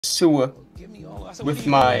sewer with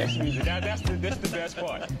my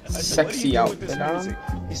sexy outfit on.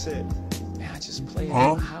 He said, man, I just played in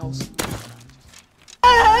Huh? my house.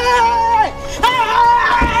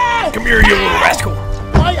 Come here, you little rascal!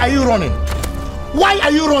 Why are you running? Why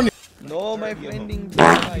are you running? No, my friending.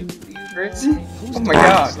 Crazy? Oh my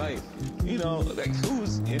god. You know, like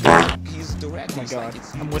who's he's direct. Oh my god.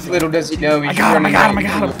 Little does he know he's I running got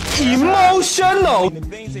him. emotional.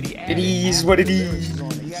 It is what it is.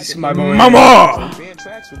 This is my boy. Mama!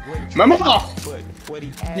 Mama!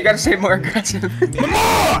 You gotta say it more aggressive.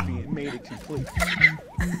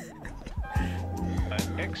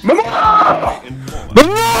 Mama! Mama!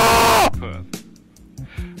 Mama!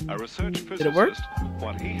 A research physicist, Did it work?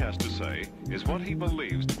 what he has to say is what he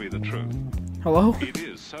believes to be the truth. Hello? It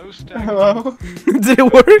is so staggering Hello? Did it he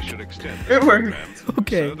work? should extend It this worked. program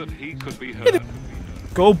Okay. so that he could be heard.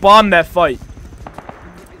 Go bomb that fight.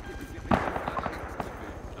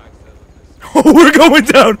 Oh, we're going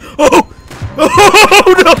down! Oh!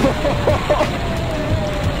 Oh no!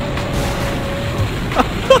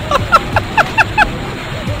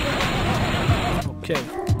 Okay.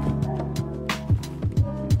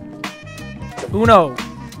 Uno.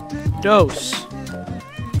 Dos.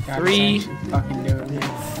 God, Three. Fucking do it.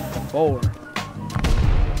 4.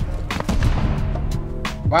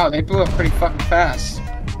 Wow, they blew up pretty fucking fast.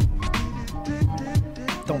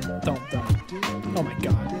 Don't. Oh my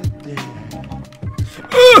god.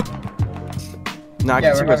 No, I Yeah,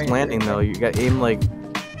 can see we're what's having- landing though. You got aim like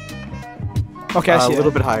Okay, I a see little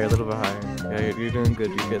it. bit higher, a little bit higher. Yeah, you're doing good.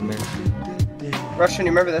 You're getting there. Russian,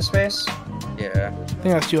 you remember this space? Yeah, I think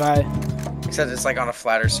that's too high. except it's like on a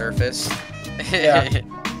flatter surface. Yeah.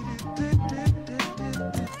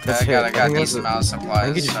 Let's I hit. got I think a decent amount of supplies. I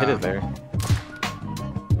think you just hit it there.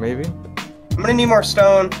 Maybe. I'm gonna need more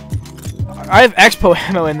stone. I have expo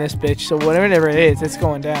ammo in this bitch, so whatever it is, it's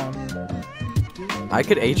going down. I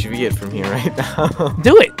could HV it from here right now.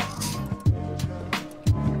 Do it!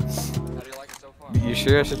 You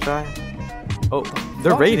sure I should try? Oh,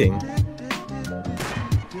 they're raiding.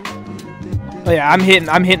 Oh yeah, I'm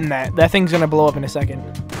hitting that. That thing's gonna blow up in a second.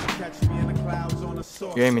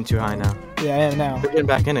 You're aiming too high now. Yeah, I am now. They're getting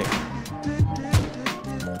back in it.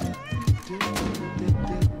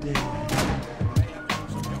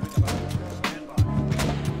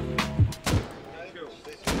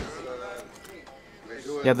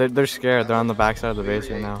 Yeah, they're scared. They're on the backside of the base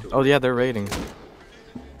right now. Oh yeah, they're raiding.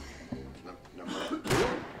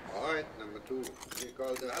 Alright, number 2. We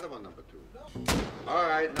call the other one number 2.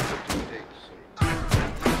 Alright, number 2 takes.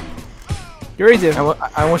 You already did.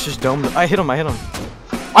 I almost just domed. I hit him. I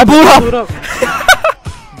blew it up! blew it up.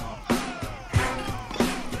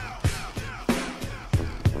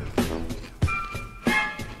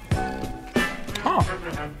 Oh.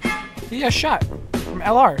 He got shot from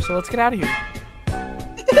LR, so let's get out of here.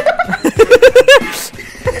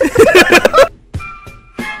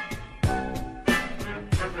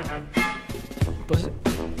 Explicit.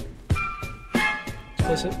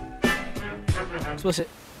 Explicit. Explicit.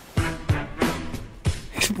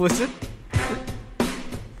 Explicit.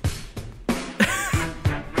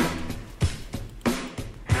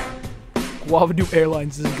 Guava New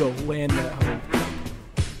Airlines is go land that hoe.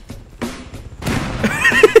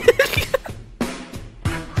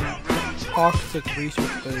 Arctic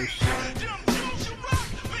Research Base.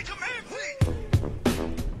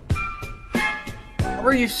 How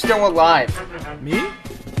are you still alive? Me?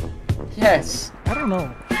 Yes. I don't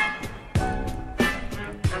know.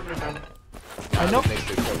 I know.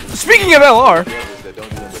 Speaking of LR, Brothers that don't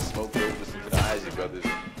do nothing but smoke dope, listen to the Isaac brothers,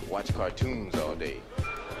 watch cartoons all day.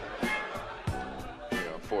 You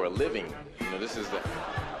know, for a living. You know, this is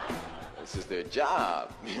their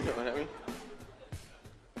job. You know what I mean?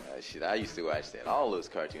 Shit, I used to watch that. All those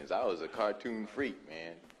cartoons. I was a cartoon freak,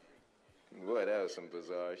 man. Boy, that was some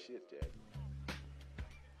bizarre shit, Jack.